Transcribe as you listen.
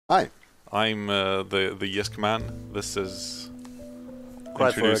Hi. I'm the Yisk man. This is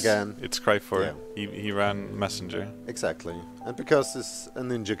Cryfor again. It's Cryfor. Yeah. He ran Messenger. Exactly. And because it's a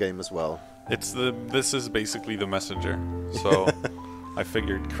ninja game as well. This is basically the Messenger. So I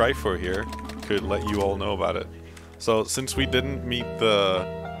figured Cryfor here could let you all know about it. So since we didn't meet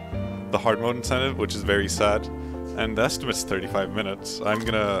the hard mode incentive, which is very sad, and the estimate's 35 minutes, I'm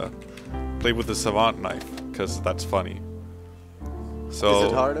gonna play with the Savant knife because that's funny. So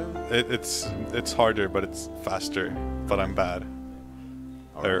is it harder? It's harder, but it's faster. But I'm bad.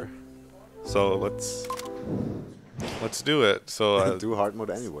 There. So let's do it. So do hard mode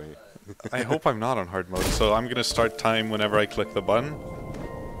anyway. I hope I'm not on hard mode. So I'm gonna start time whenever I click the button.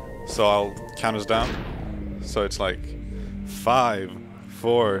 So I'll count us down. So it's like 5,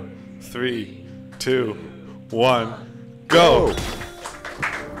 4, 3, 2, 1, go!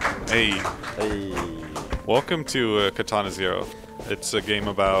 Hey. Hey. Welcome to Katana ZERO. It's a game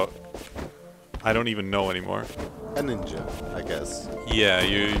about... I don't even know anymore. A ninja, I guess. Yeah,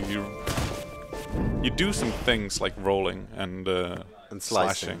 you do some things like rolling and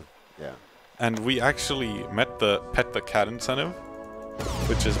slashing. Yeah. And we actually met the pet the cat incentive,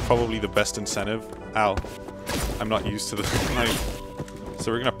 which is probably the best incentive. Ow. I'm not used to the knife.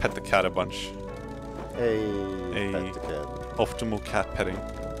 So we're gonna pet the cat a bunch. Hey, pet the cat. Optimal cat petting.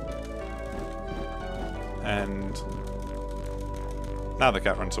 And now the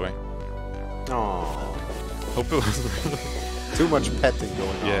cat runs away. Aww. Hope it was too much petting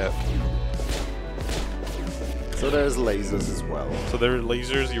going on. Yeah. So there's lasers as well. So there are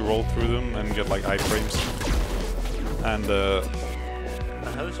lasers, you roll through them and get like iframes. And the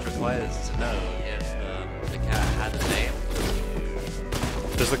host requires to know if the cat had a name.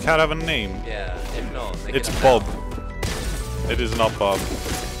 Does the cat have a name? Yeah, if not, it's Bob. It is not Bob.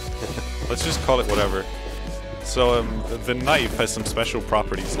 Let's just call it whatever. So the knife has some special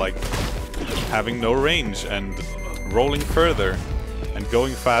properties like having no range and rolling further and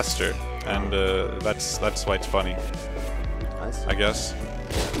going faster, and that's why it's funny. Nice. I guess.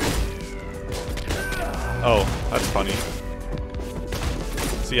 Oh, that's funny.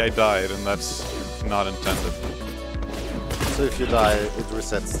 See, I died, and that's not intended. So if you die, it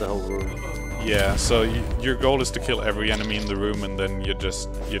resets the whole room. Yeah. So your goal is to kill every enemy in the room, and then you just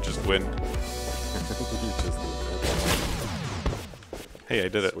win. Hey, I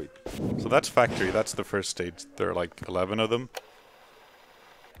did it. Sweet. So that's factory, that's the first stage. There are like 11 of them.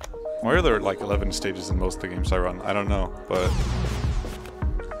 Why are there like 11 stages in most of the games I run? I don't know, but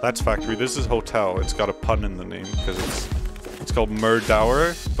that's factory. This is hotel. It's got a pun in the name because it's called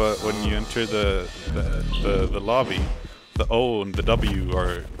Murdower, but when you enter the lobby, the O and the W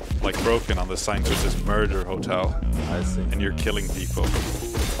are like broken on the sign, so it says Murder Hotel. I see. And you're killing people.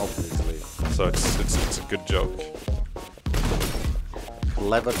 Obviously. So it's a good joke.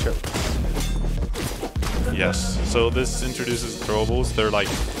 Clever jokes. Yes. So this introduces throwables. They're like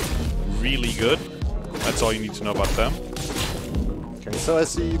really good. That's all you need to know about them. Okay, so I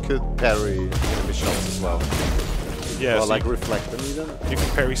see you could parry enemy shots as well. Yeah. Or so like reflect them even. You can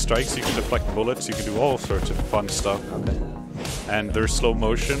parry strikes. You can deflect bullets. You can do all sorts of fun stuff. Okay. And they're slow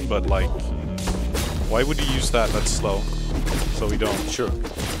motion, but like, why would you use that? That's slow. So we don't. Sure.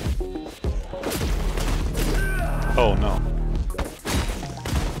 Oh no.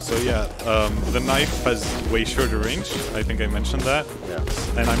 So yeah, the knife has way shorter range. I think I mentioned that. Yeah.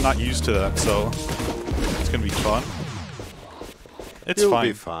 And I'm not used to that, so it's gonna be fun. It's You'll fine.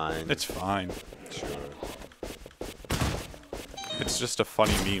 be fine. It's fine. Sure. It's just a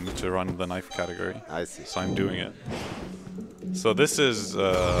funny meme to run the knife category. I see. So I'm doing it. So this is,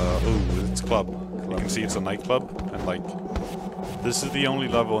 it's club. You can see it's a nightclub, and like, this is the only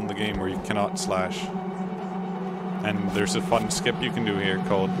level in the game where you cannot slash. And there's a fun skip you can do here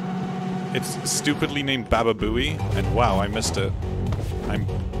called... It's stupidly named Baba Booey, and wow, I missed it.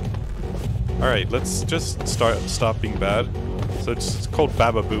 Alright, let's just stop being bad. So it's called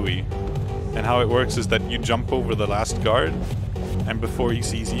Baba Booey. And how it works is that you jump over the last guard, and before he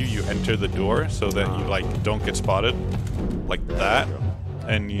sees you, you enter the door so that you like don't get spotted. Like that.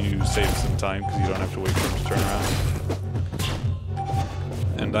 And you save some time because you don't have to wait for him to turn around.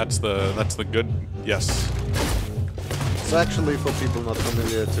 And that's the good... Yes. So actually, for people not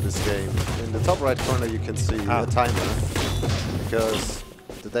familiar to this game, in the top right corner you can see a timer, because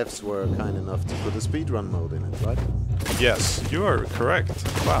the devs were kind enough to put a speedrun mode in it, right? Yes, you are correct.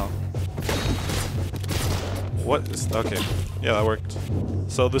 Wow. What is... Okay. Yeah, that worked.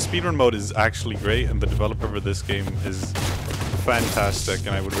 So the speedrun mode is actually great, and the developer for this game is fantastic,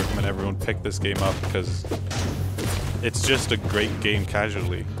 and I would recommend everyone pick this game up, because it's just a great game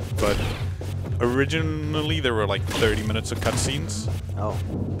casually. But originally there were like 30 minutes of cutscenes. Oh.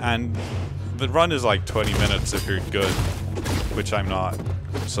 And the run is like 20 minutes if you're good, which I'm not.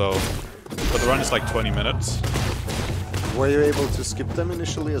 So, but the run is like 20 minutes. Were you able to skip them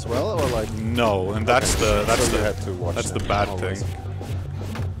initially as well, or like? No, and that's the you had to watch that's the them bad always. thing.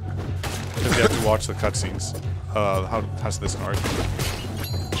 Because you have to watch the cutscenes. How's this work?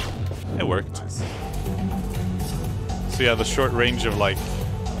 It worked. So yeah, the short range of like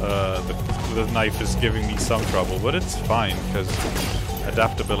the knife is giving me some trouble, but it's fine because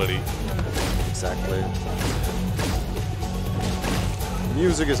adaptability. Exactly.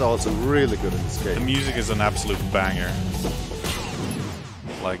 Music is also really good in this game. The music is an absolute banger.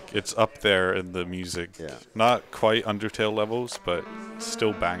 Like, it's up there in the music. Yeah. Not quite Undertale levels, but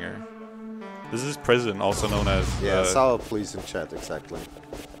still banger. This is Prison, also known as... Yeah, Sour please in chat, exactly.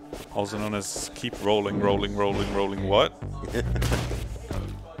 Also known as keep rolling, rolling, rolling, rolling what?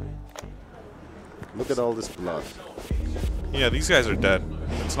 Look at all this blood. Yeah, these guys are dead.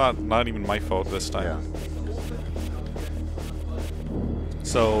 It's not even my fault this time. Yeah.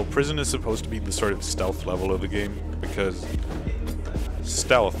 So, Prison is supposed to be the sort of stealth level of the game, because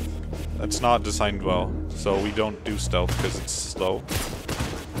stealth, that's not designed well. So we don't do stealth because it's slow.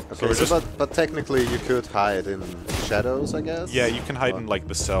 Okay, so but technically you could hide in shadows, I guess? Yeah, you can hide in like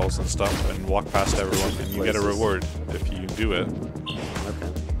the cells and stuff and walk past everyone and you get a reward if you do it.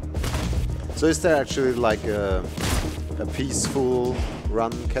 Okay. So is there actually like a peaceful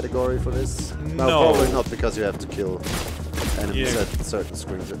run category for this? No. Probably not, because you have to kill enemies at certain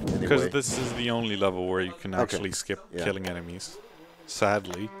screens anyway. Because this is the only level where you can actually skip killing enemies.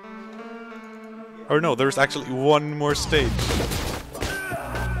 Sadly. Or no, there's actually one more stage.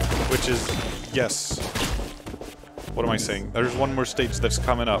 Which is, yes. What am I saying? There's one more stage that's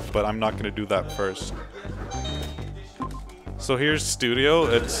coming up, but I'm not going to do that first. So here's Studio.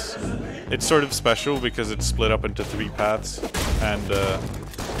 It's sort of special because it's split up into 3 paths, and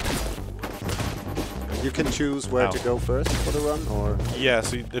you can choose where to go first for the run, or? Yeah,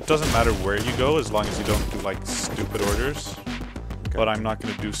 so it doesn't matter where you go as long as you don't do like stupid orders. Okay. But I'm not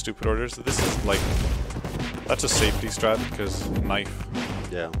going to do stupid orders. This is like, that's a safety strat because knife.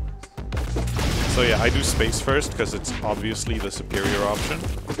 Yeah. So yeah, I do space first because it's obviously the superior option.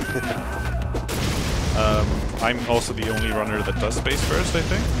 I'm also the only runner that does space first, I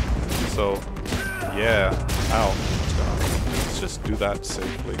think. So, yeah. Ow. Let's just do that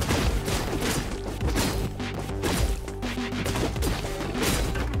safely.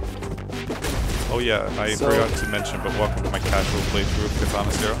 Oh yeah, I forgot to mention, but welcome to my casual playthrough of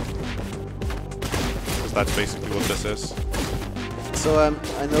Katana ZERO. Because that's basically what this is. So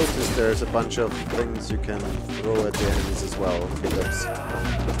I noticed there's a bunch of things you can throw at the enemies as well, pickups.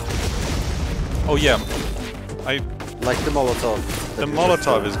 Oh yeah, like the Molotov. The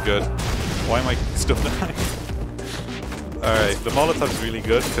Molotov is good. Why am I still dying? Alright, the Molotov is really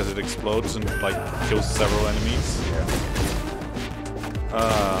good because it explodes and like kills several enemies.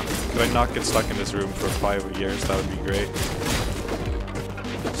 Could I not get stuck in this room for 5 years? That would be great.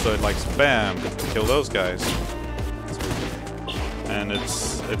 So it likes BAM! Kill those guys. And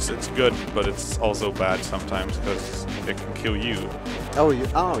it's good, but it's also bad sometimes because it can kill you. Oh, you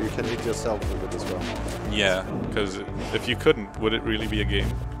can hit yourself with it as well. Yeah, because if you couldn't, would it really be a game?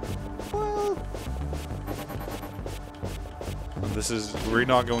 Well, we're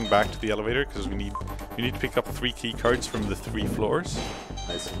not going back to the elevator because we need to pick up 3 key cards from the 3 floors.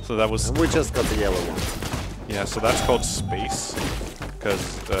 I see. So that was. And we just got the yellow one. Yeah, so that's called space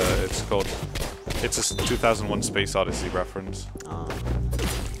because it's a 2001 Space Odyssey reference.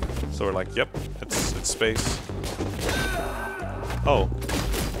 So we're like, yep, it's space. Oh.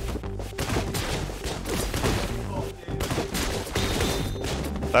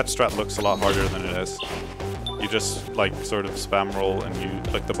 That strat looks a lot harder than it is. You just like sort of spam roll and you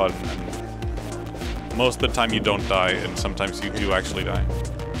click the button, and most of the time you don't die, and sometimes you do actually die.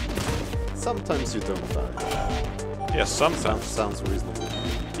 Sometimes you don't die. Yeah, sometimes. Sounds reasonable.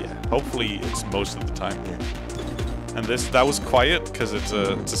 Yeah, hopefully it's most of the time. Yeah. And that was quiet because it's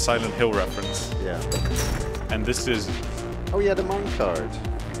a Silent Hill reference. Yeah. And this is. Oh yeah, the minecart.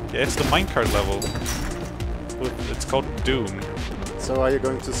 Yeah, it's the minecart level. It's called Doom. So are you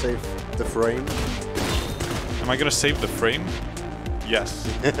going to save the frame? Am I gonna save the frame? Yes.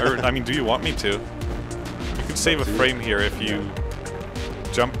 Or I mean, do you want me to? You can save a frame here if you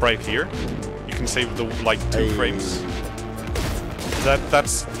jump right here. You can save the like 2 frames.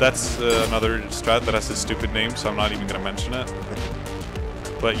 That's another strat that has a stupid name, so I'm not even gonna mention it.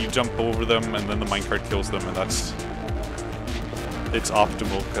 But you jump over them, and then the minecart kills them, and it's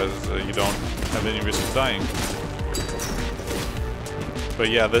optimal because you don't have any risk of dying. But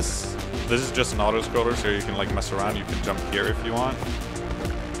yeah, this this is just an auto-scroller, so you can like mess around. You can jump here if you want.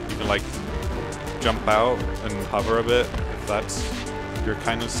 You can like jump out and hover a bit if that's your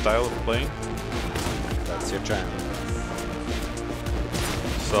kind of style of playing. That's your jam.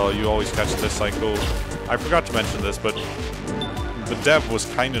 So you always catch this cycle. I forgot to mention this, but the dev was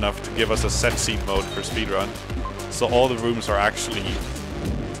kind enough to give us a set seat mode for speedrun. So all the rooms are actually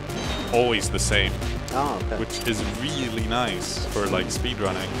always the same. Oh, okay. Which is really nice for like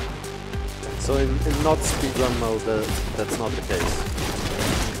speedrunning. So in not speedrun mode, that's not the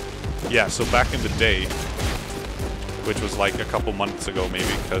case. Yeah, so back in the day, which was like a couple months ago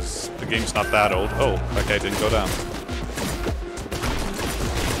maybe, because the game's not that old. Oh, that guy didn't go down.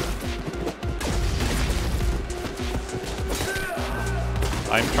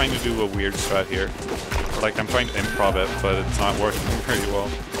 I'm trying to do a weird strat here. Like, I'm trying to improv it, but it's not working very well.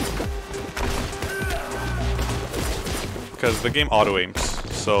 Because the game auto-aims,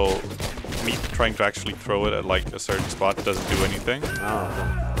 so me trying to actually throw it at like a certain spot doesn't do anything. Oh,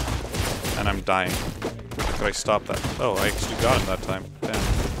 okay. And I'm dying. Could I stop that? Oh, I actually got him that time. Damn.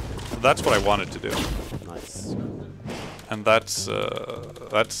 So that's what I wanted to do. Nice. And that's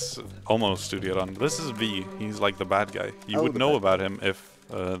almost Studio Done. This is V. He's like the bad guy. You would know about him if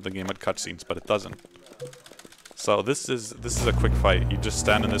the game had cutscenes, but it doesn't. So this is a quick fight. You just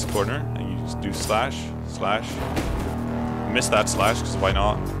stand in this corner and you just do slash, slash. Miss that slash, because why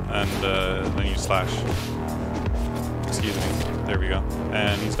not? And then you slash. Excuse me. There we go.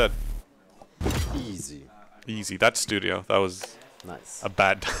 And he's dead. Easy. Easy. That's Studio. That was nice. A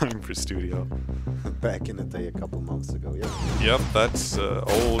bad time for Studio. Back in the day, a couple months ago, yeah. Yep, that's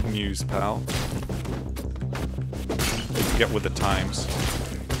old news, pal. Get with the times.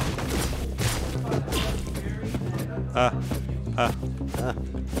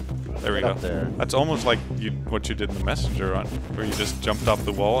 There we go. That's almost like what you did in the Messenger run, where you just jumped off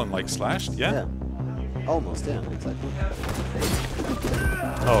the wall and like slashed. Yeah. Almost. Yeah. Exactly.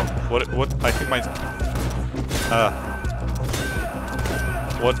 Oh, what? I think my.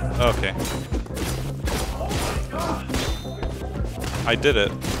 What? Okay. I did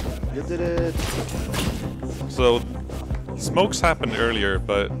it. You did it. So, smokes happened earlier,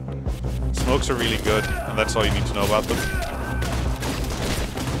 but smokes are really good, and that's all you need to know about them.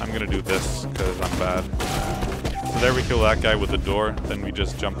 I'm gonna do this, because I'm bad. So there we kill that guy with the door, then we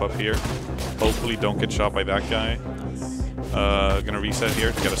just jump up here. Hopefully don't get shot by that guy. Gonna reset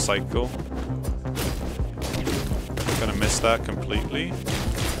here to get a cycle. Gonna miss that completely.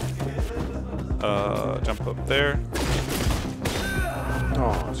 Jump up there.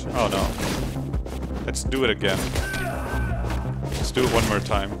 Oh no. Let's do it again. Let's do it one more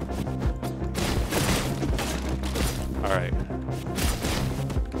time. Alright.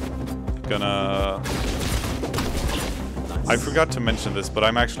 Gonna... I forgot to mention this, but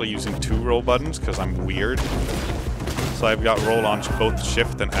I'm actually using 2 roll buttons because I'm weird. So I've got roll on both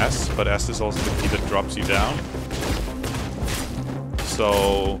shift and S, but S is also the key that drops you down.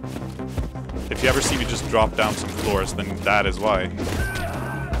 So if you ever see me just drop down some floors, then that is why.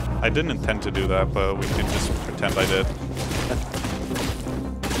 I didn't intend to do that, but we can just pretend I did.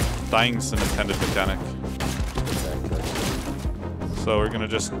 Dying's an intended mechanic. So we're gonna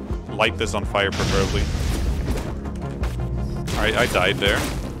just light this on fire, preferably. Alright, I died there.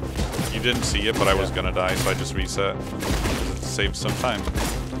 You didn't see it, but I was gonna die, so I just reset. It saves some time.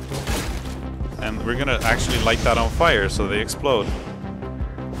 And we're gonna actually light that on fire, so they explode.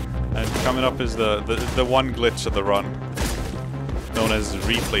 And coming up is the one glitch of the run, known as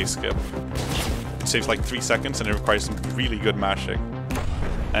replay skip. It saves like 3 seconds, and it requires some really good mashing.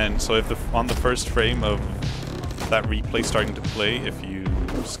 And so if on the first frame of that replay starting to play, if you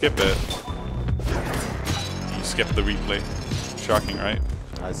skip it, you skip the replay. Shocking, right?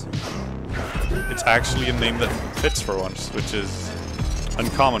 I see. It's actually a name that fits for once, which is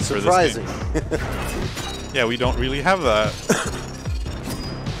uncommon for this game. Yeah, we don't really have that.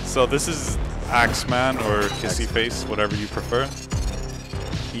 So this is Axeman or Kissy Face, whatever you prefer.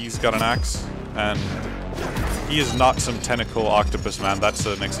 He's got an axe, and he is not some tentacle octopus man. That's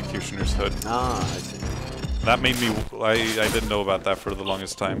an executioner's hood. Ah, I see. That made me... I didn't know about that for the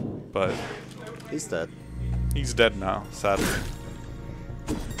longest time, but... He's dead. He's dead now, sadly.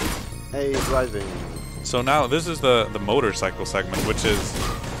 Hey, driving. So now, this is the motorcycle segment, which is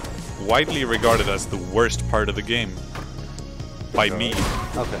widely regarded as the worst part of the game. By me.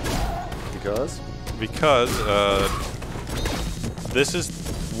 Okay. Because? Because, this is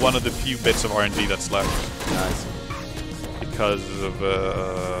one of the few bits of RNG that's left. Nice. Because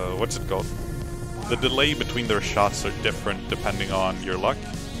of, what's it called? The delay between their shots are different depending on your luck.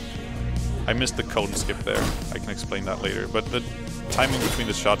 I missed the cone skip there. I can explain that later. But timing between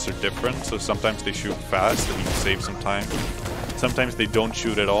the shots are different, so sometimes they shoot fast and you can save some time. Sometimes they don't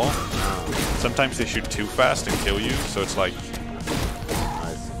shoot at all. Sometimes they shoot too fast and kill you, so it's like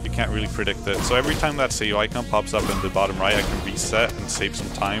you can't really predict it. So every time that save icon pops up in the bottom right, I can reset and save some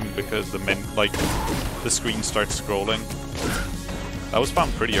time because the screen starts scrolling. That was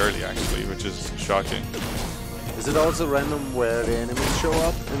found pretty early actually, which is shocking. Is it also random where the enemies show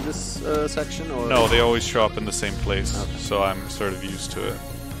up in this section? Or? No, they always show up in the same place, so I'm sort of used to it.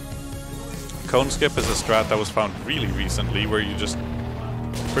 Cone skip is a strat that was found really recently, where you just,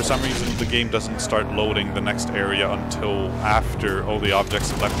 for some reason, the game doesn't start loading the next area until after all the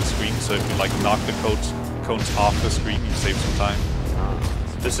objects have left the screen, so if you like knock the cones off the screen, you save some time.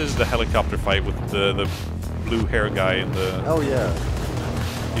 This is the helicopter fight with the blue hair guy in the... Oh yeah.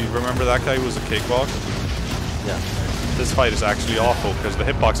 You remember that guy who was a cakewalk? Yeah. This fight is actually awful because the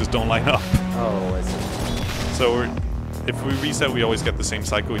hitboxes don't line up. Oh, I see. So if we reset, we always get the same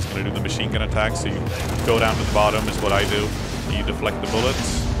cycle. He's going to do the machine gun attack. So you go down to the bottom is what I do. You deflect the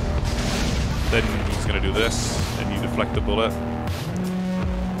bullets. Then he's going to do this, and you deflect the bullet.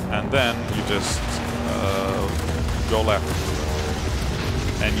 And then you just go left.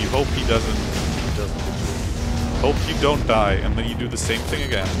 And you hope he doesn't. Hope you don't die, and then you do the same thing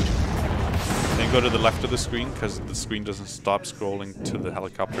again. Then go to the left of the screen, because the screen doesn't stop scrolling to the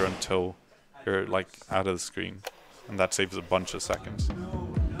helicopter until you're like out of the screen. And that saves a bunch of seconds.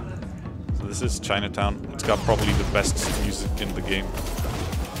 So this is Chinatown. It's got probably the best music in the game.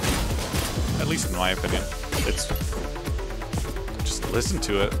 At least in my opinion. It's... just listen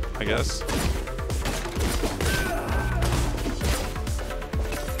to it, I guess.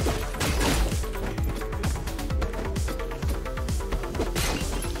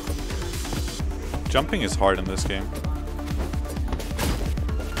 Jumping is hard in this game.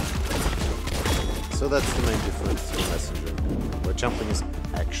 So that's the main difference in Messenger, where jumping is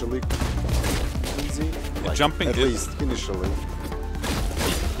actually easy. Like, jumping at least initially.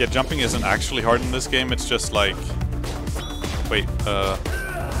 Yeah, jumping isn't actually hard in this game. It's just like, wait,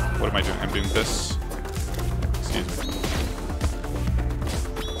 what am I doing? I'm doing this. Excuse me.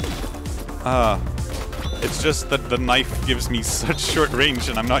 It's just that the knife gives me such short range,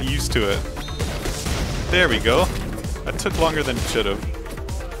 and I'm not used to it. There we go. That took longer than it should have.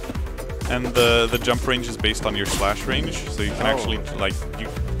 And the jump range is based on your slash range, so you can actually, like, you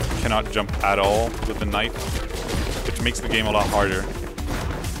cannot jump at all with the knife, which makes the game a lot harder.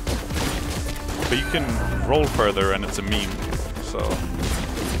 But you can roll further, and it's a meme, so...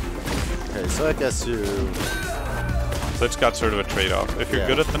 Okay, so I guess you... So it's got sort of a trade-off. If you're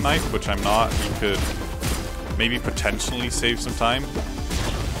good at the knife, which I'm not, you could maybe potentially save some time.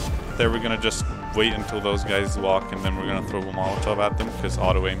 There we're gonna just wait until those guys walk, and then we're gonna throw a Molotov at them, because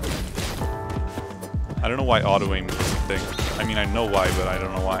auto-aim. I don't know why auto-aim is a thing. I mean, I know why, but I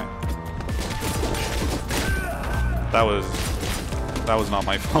don't know why. That was not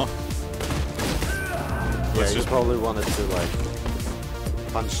my fault. Yeah, you probably wanted to, like,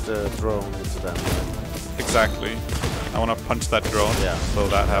 punch the drone into them, right? Exactly. I want to punch that drone, so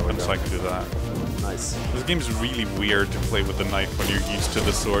that happens, so I can do that. Nice. This game's really weird to play with the knife when you're used to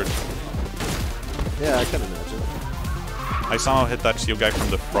the sword. Yeah, I can imagine. I somehow hit that shield guy from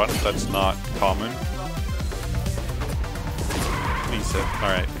the front. That's not common. Please hit.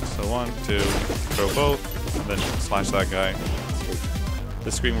 Alright, so 1, 2, throw both, and then slash that guy.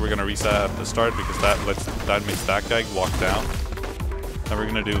 This screen we're going to reset at the start because that makes that guy walk down. Then we're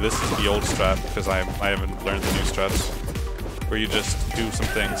going to do this is the old strat because I haven't learned the new strats, where you just do some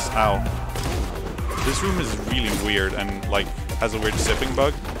things. Ow. This room is really weird and like has a weird sipping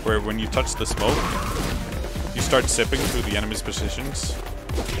bug where when you touch the smoke, you start sipping through the enemy's positions.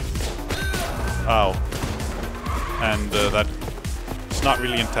 Ow. And that's not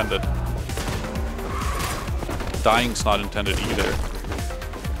really intended. Dying's not intended either.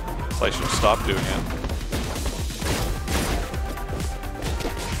 So I should stop doing it.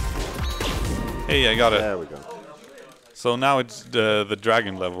 Hey, I got it. There we go. So now it's the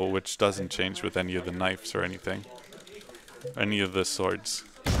dragon level, which doesn't change with any of the knives or anything. Any of the swords.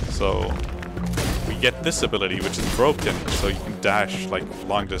 So we get this ability, which is broken, so you can dash like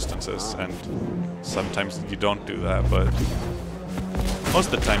long distances, and sometimes you don't do that, but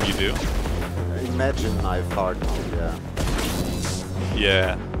most of the time you do. Imagine knife hard mode, yeah.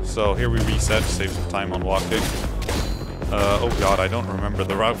 Yeah, so here we reset, save some time on walking. Oh god, I don't remember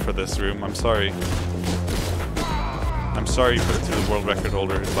the route for this room, I'm sorry. I'm sorry to the world record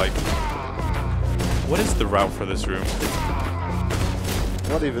holder, like... What is the route for this room?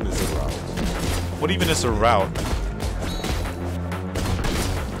 What even is a route? What even is a route?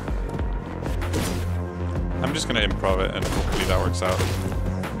 I'm just gonna improv it and hopefully that works out.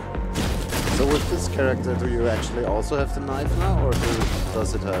 So with this character, do you actually also have the knife now, or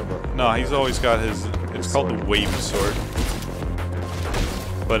does it have a... No, he's always got his... It's called the wave sword.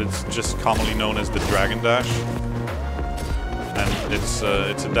 But it's just commonly known as the dragon dash. And it's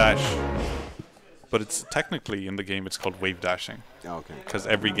a dash. But it's technically, in the game, it's called wave dashing. Okay. Because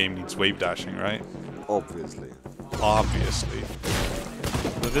every game needs wave dashing, right? Obviously. Obviously.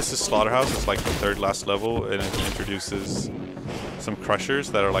 But this is Slaughterhouse. It's like the third last level, and it introduces some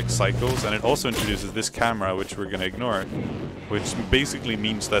crushers that are like cycles, and it also introduces this camera, which we're gonna ignore, which basically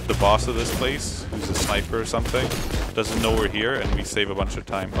means that the boss of this place, who's a sniper or something, doesn't know we're here, and we save a bunch of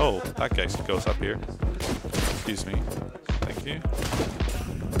time. Oh, that guy goes up here. Excuse me. Thank you.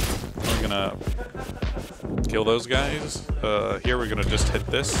 We're gonna kill those guys. Here we're gonna just hit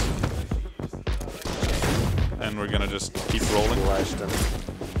this, and we're gonna just keep rolling.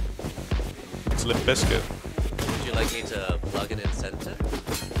 It's Limp Bizkit. Would you like me to plug an incentive?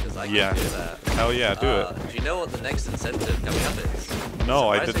 Because I can do that. Hell yeah, do it. Do you know what the next incentive coming up is? No,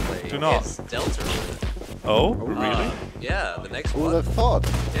 I do not. It's Delta route. Oh, really? Yeah, the next Who one. would have thought?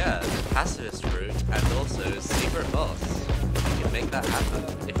 Yeah, the pacifist route and also secret boss. You can make that happen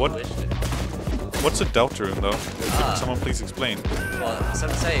if you wish to. What's a delta room though? Can someone please explain? Well,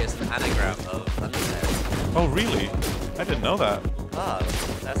 some say it's an anagram of Undertale. Oh really? I didn't know that. Ah,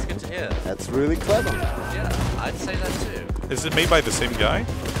 that's good to hear. That's really clever. Yeah, I'd say that too. Is it made by the same guy?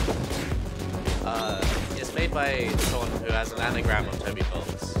 It's made by someone who has an anagram of Toby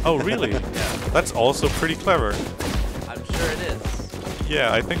Fox. Oh really? Yeah. That's also pretty clever. I'm sure it is.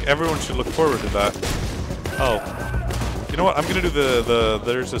 Yeah, I think everyone should look forward to that. Oh. You know what? I'm gonna do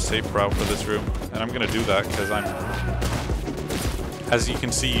there's a safe route for this room, and I'm gonna do that because I'm, as you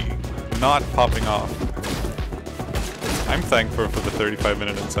can see, not popping off. I'm thankful for the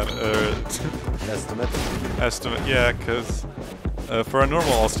 35-minute estimate. Yeah, because for a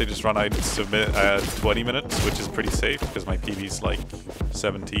normal all stages run, I'd submit at 20 minutes, which is pretty safe because my PB's like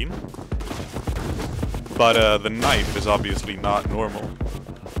 17. But the knife is obviously not normal.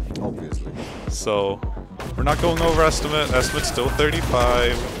 Obviously. So we're not going over estimate. Estimate's still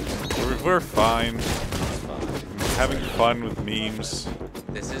 35. We're fine. Having fun with memes.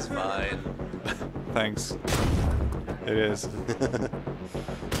 This is fine. Thanks. It is.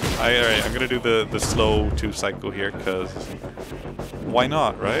 Alright, I'm gonna do the slow 2 cycle here, cause why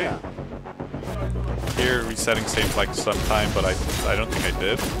not, right? Yeah. Here resetting saves like some time, but I don't think I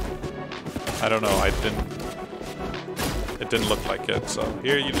did. I don't know, it didn't look like it, so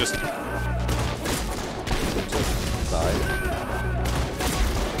here you just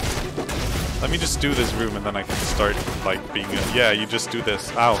let me just do this room and then I can start like being yeah, you just do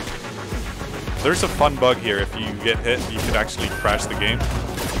this. Ow. There's a fun bug here. If you get hit, you could actually crash the game.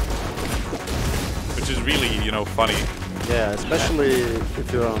 Which is really, you know, funny. Yeah, especially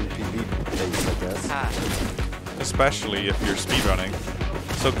if you're on PB base, I guess. Especially if you're speedrunning.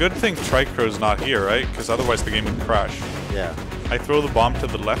 So good thing Tricro's not here, right? Because otherwise the game would crash. Yeah. I throw the bomb to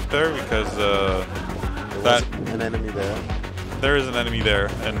the left there because There's an enemy there. There is an enemy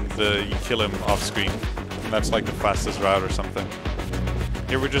there, and you kill him off screen. And that's like the fastest route or something.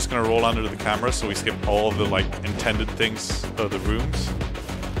 Here we're just gonna roll under the camera, so we skip all the like intended things of the rooms.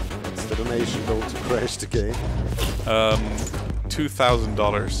 What's the donation goal to crash the game?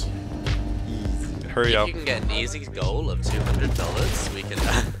 $2,000. Easy. Hurry up. If you can get an easy goal of $200, we can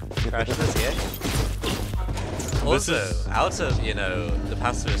crash this game. Also, out of, you know, the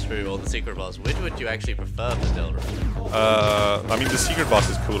pacifist route or the secret boss, which would you actually prefer for Del room? I mean, the secret boss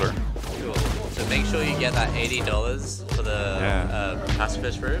is cooler. Cool. So make sure you get that $80 for the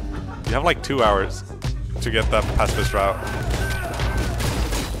pacifist route. You have like 2 hours to get that pacifist route.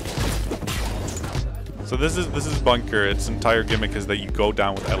 So this is Bunker. Its entire gimmick is that you go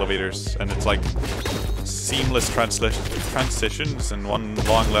down with elevators, and it's like seamless transitions in one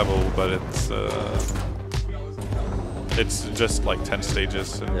long level, but it's just like 10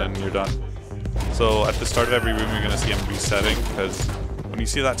 stages, and then you're done. So at the start of every room, you're gonna see him resetting, because when you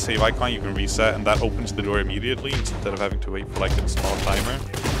see that save icon, you can reset, and that opens the door immediately instead of having to wait for like a small timer.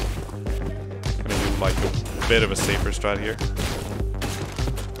 I'm gonna do like a bit of a safer strat here.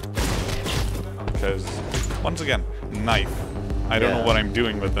 Because, once again, knife. I don't know what I'm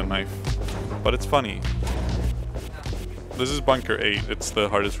doing with the knife, but it's funny. This is Bunker 8. It's the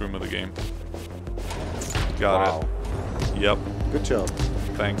hardest room of the game. Got it. Yep. Good job.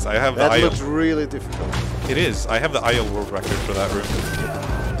 Thanks. I have that the looks really difficult. It is. I have the IL world record for that room.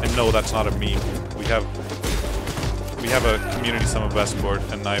 And no, that's not a meme. We have a community sum of best board,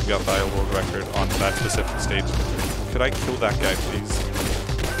 and I've got the IL world record on that specific stage. Could I kill that guy, please?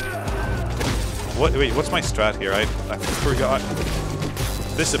 What? Wait, what's my strat here? I forgot.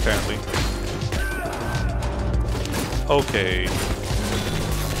 This apparently. Okay.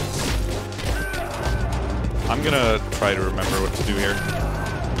 I'm gonna try to remember what to do here.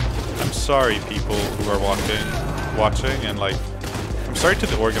 I'm sorry, people who are watching, and like, I'm sorry to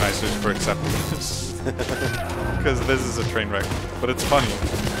the organizers for accepting this, because this is a train wreck. But it's funny.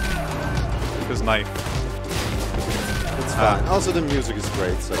 Because knife. It's fine. Also, the music is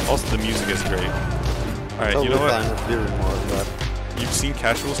great. So. Also, the music is great. All right, totally you know what? fine with hearing more of that. You've seen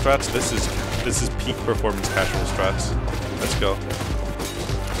casual strats. This is peak performance casual strats. Let's go.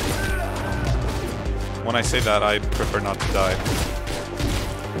 When I say that, I prefer not to die.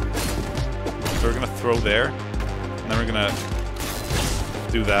 So we're gonna throw there, and then we're gonna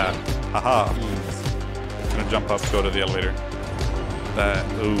do that. Haha. I'm gonna jump up, go to the elevator. That.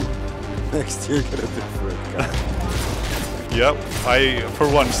 Ooh. Next you're gonna do for it, guy. Yep. I, for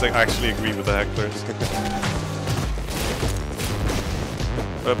once, actually agree with the hecklers.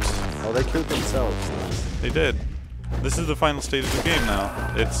 Oops. Oh, they killed themselves. Nice. They did. This is the final stage of the game now.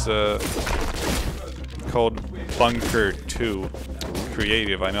 It's called Bunker 2.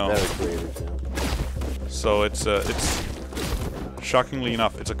 Creative, I know. Very creative, yeah. So it's shockingly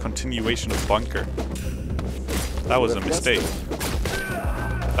enough, it's a continuation of Bunker. That was a mistake.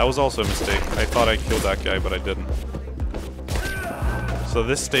 That was also a mistake. I thought I killed that guy, but I didn't. So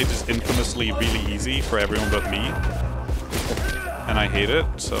this stage is infamously really easy for everyone but me. And I hate it,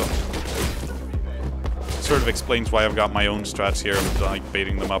 so it sort of explains why I've got my own strats here of like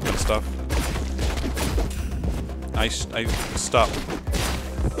baiting them up and stuff. I stop.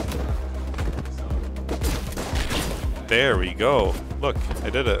 There we go. Look, I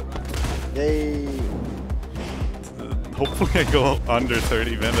did it. Yay! Hopefully I go under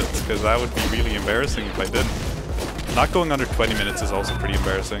 30 minutes, because that would be really embarrassing if I didn't. Not going under 20 minutes is also pretty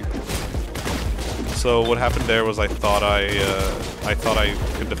embarrassing. So what happened there was I thought I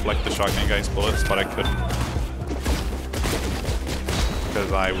could deflect the shotgun guy's bullets, but I couldn't.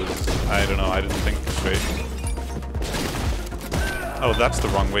 Because I don't know, I didn't think straight. Oh, that's the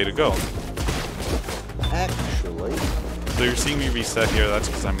wrong way to go. Actually. So you're seeing me reset here, that's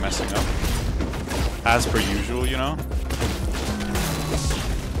because I'm messing up. As per usual, you know?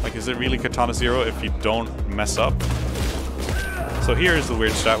 Like, is it really Katana ZERO if you don't mess up? So here is the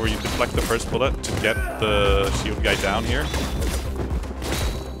weird strat where you deflect the first bullet to get the shield guy down here.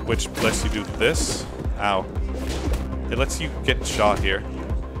 Which lets you do this. Ow. It lets you get shot here.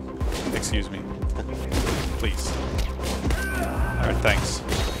 Excuse me. Please. Alright, thanks.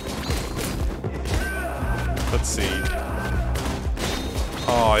 Let's see.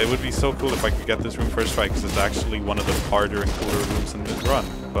 Oh, it would be so cool if I could get this room first try, because it's actually one of the harder and cooler rooms in this run.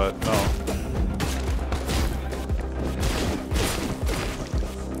 But no.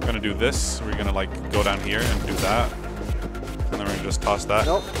 We're gonna do this. We're gonna like go down here and do that. And then we're gonna just toss that.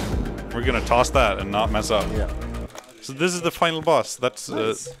 Nope. We're gonna toss that and not mess up. Yeah. So this is the final boss. That's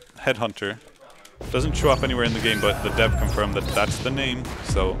nice. Headhunter. Doesn't show up anywhere in the game, but the dev confirmed that that's the name.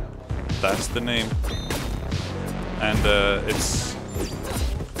 So that's the name. And it's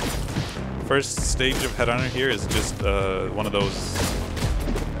first stage of Headhunter here is just one of those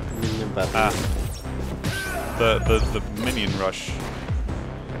the minion rush.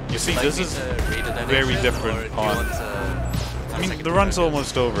 You see, this is very different on. I mean, the run's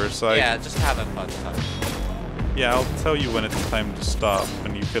almost over, so yeah, just have a fun time. Yeah, I'll tell you when it's time to stop,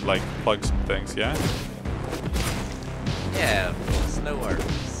 and you could like plug some things. Yeah. Yeah, of course, no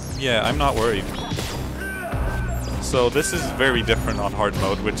worries. Yeah, I'm not worried. So this is very different on hard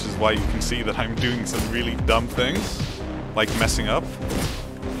mode, which is why you can see that I'm doing some really dumb things, like messing up.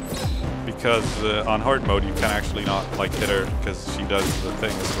 Because on hard mode you can actually not like hit her, because she does the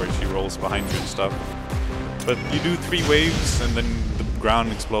things where she rolls behind you and stuff. But you do 3 waves and then the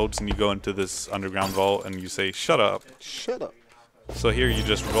ground explodes and you go into this underground vault and you say, shut up. Shut up. So here you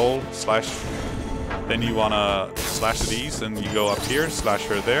just roll, slash, then you wanna slash these and you go up here, slash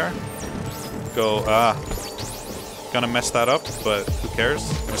her there. Go, gonna mess that up, but who cares?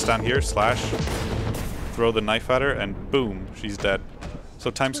 Gonna stand here, slash, throw the knife at her, and boom, she's dead. So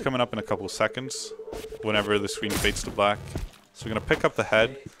time's coming up in a couple of seconds, whenever the screen fades to black. So we're gonna pick up the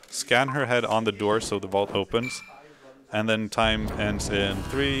head, scan her head on the door so the vault opens, and then time ends in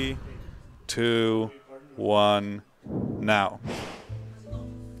 3, 2, 1, now.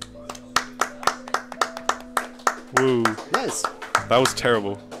 Woo. Nice. That was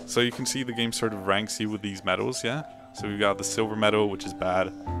terrible. So you can see the game sort of ranks you with these medals, yeah? So we've got the silver medal, which is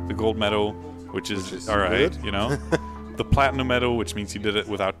bad, the gold medal, which is alright, you know? The platinum medal, which means you did it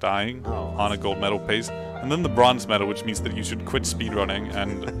without dying on a gold medal pace, and then the bronze medal, which means that you should quit speedrunning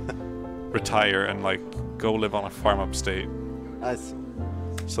and retire and like go live on a farm upstate. I see.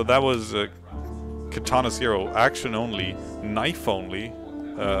 So that was Katana ZERO, action only, knife only.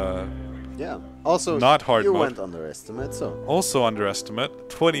 Yeah. Also, not hard you mode. went underestimate, so. Also underestimate,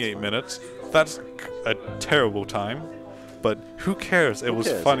 28 minutes. That's a terrible time, but who cares? It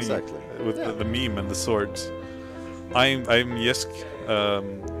was funny with the meme and the swords. I'm Yisk.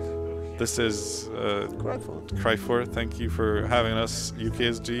 This is Cryfor. Thank you for having us.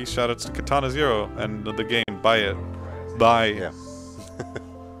 UKSG. Shoutouts to Katana ZERO and the game. Buy it. Buy. Yeah.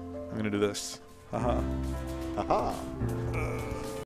 I'm gonna do this. Haha. Aha.